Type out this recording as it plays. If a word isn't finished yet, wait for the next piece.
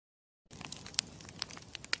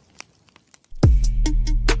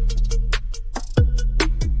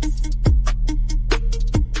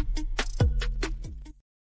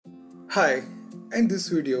Hi, in this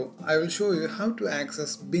video I will show you how to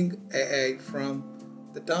access Bing AI from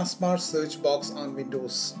the Taskbar search box on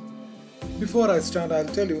Windows. Before I start, I'll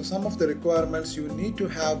tell you some of the requirements you need to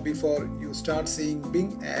have before you start seeing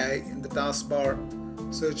Bing AI in the Taskbar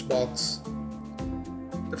search box.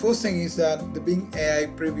 The first thing is that the Bing AI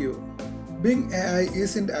preview. Bing AI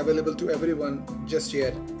isn't available to everyone just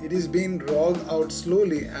yet. It is being rolled out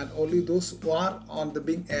slowly and only those who are on the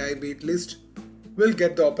Bing AI waitlist will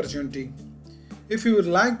get the opportunity. If you would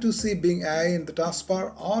like to see Bing AI in the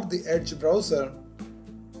taskbar or the Edge browser,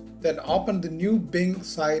 then open the new Bing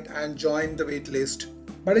site and join the waitlist.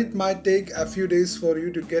 But it might take a few days for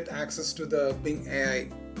you to get access to the Bing AI.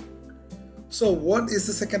 So what is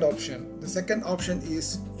the second option? The second option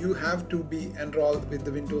is you have to be enrolled with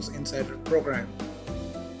the Windows Insider program.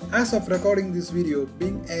 As of recording this video,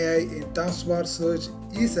 Bing AI in Taskbar Search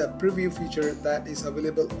is a preview feature that is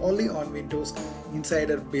available only on Windows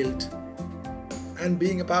Insider build. And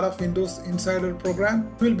being a part of Windows Insider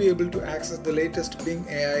program, you will be able to access the latest Bing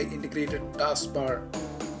AI integrated taskbar.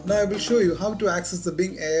 Now I will show you how to access the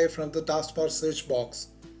Bing AI from the taskbar search box.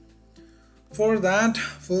 For that,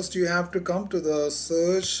 first you have to come to the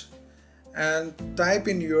search and type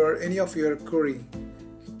in any of your query.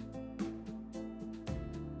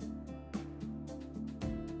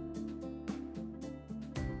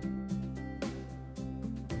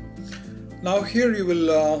 Now here you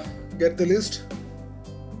will get the list.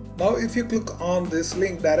 Now if you click on this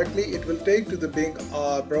link directly, it will take to the Bing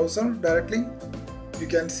browser directly. You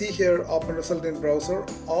can see here open result in browser,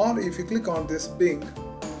 or if you click on this Bing,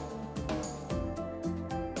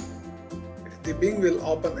 the Bing will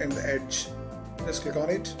open in the Edge. Just click on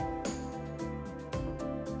it.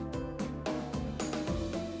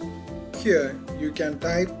 Here you can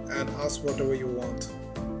type and ask whatever you want.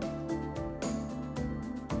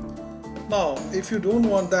 Now if you don't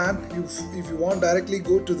want that, if you want directly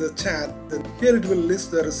go to the chat, then here it will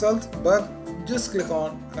list the result, but just click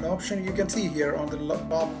on an option you can see here on the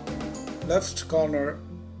top left corner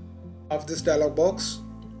of this dialog box.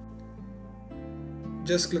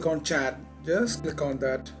 Just click on chat. Just click on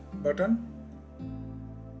that button.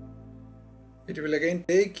 It will again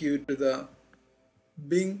take you to the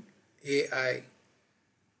Bing AI.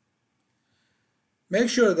 Make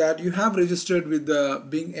sure that you have registered with the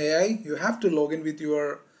Bing AI. You have to log in with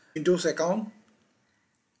your Windows account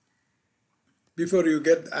before you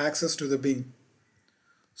get access to the Bing.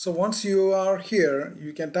 So once you are here,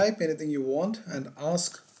 you can type anything you want and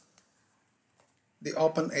ask the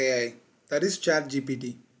Open AI, that is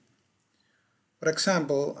ChatGPT. For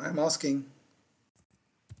example, I'm asking,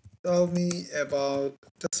 tell me about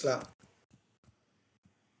Tesla.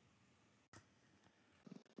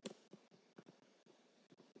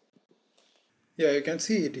 Yeah, you can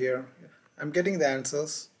see it here. I'm getting the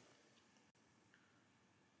answers.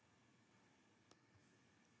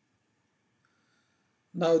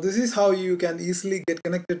 Now this is how you can easily get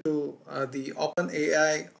connected to the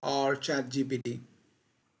OpenAI or ChatGPT.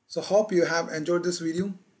 So hope you have enjoyed this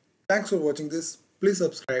video. Thanks for watching this. Please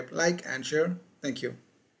subscribe, like and share. Thank you.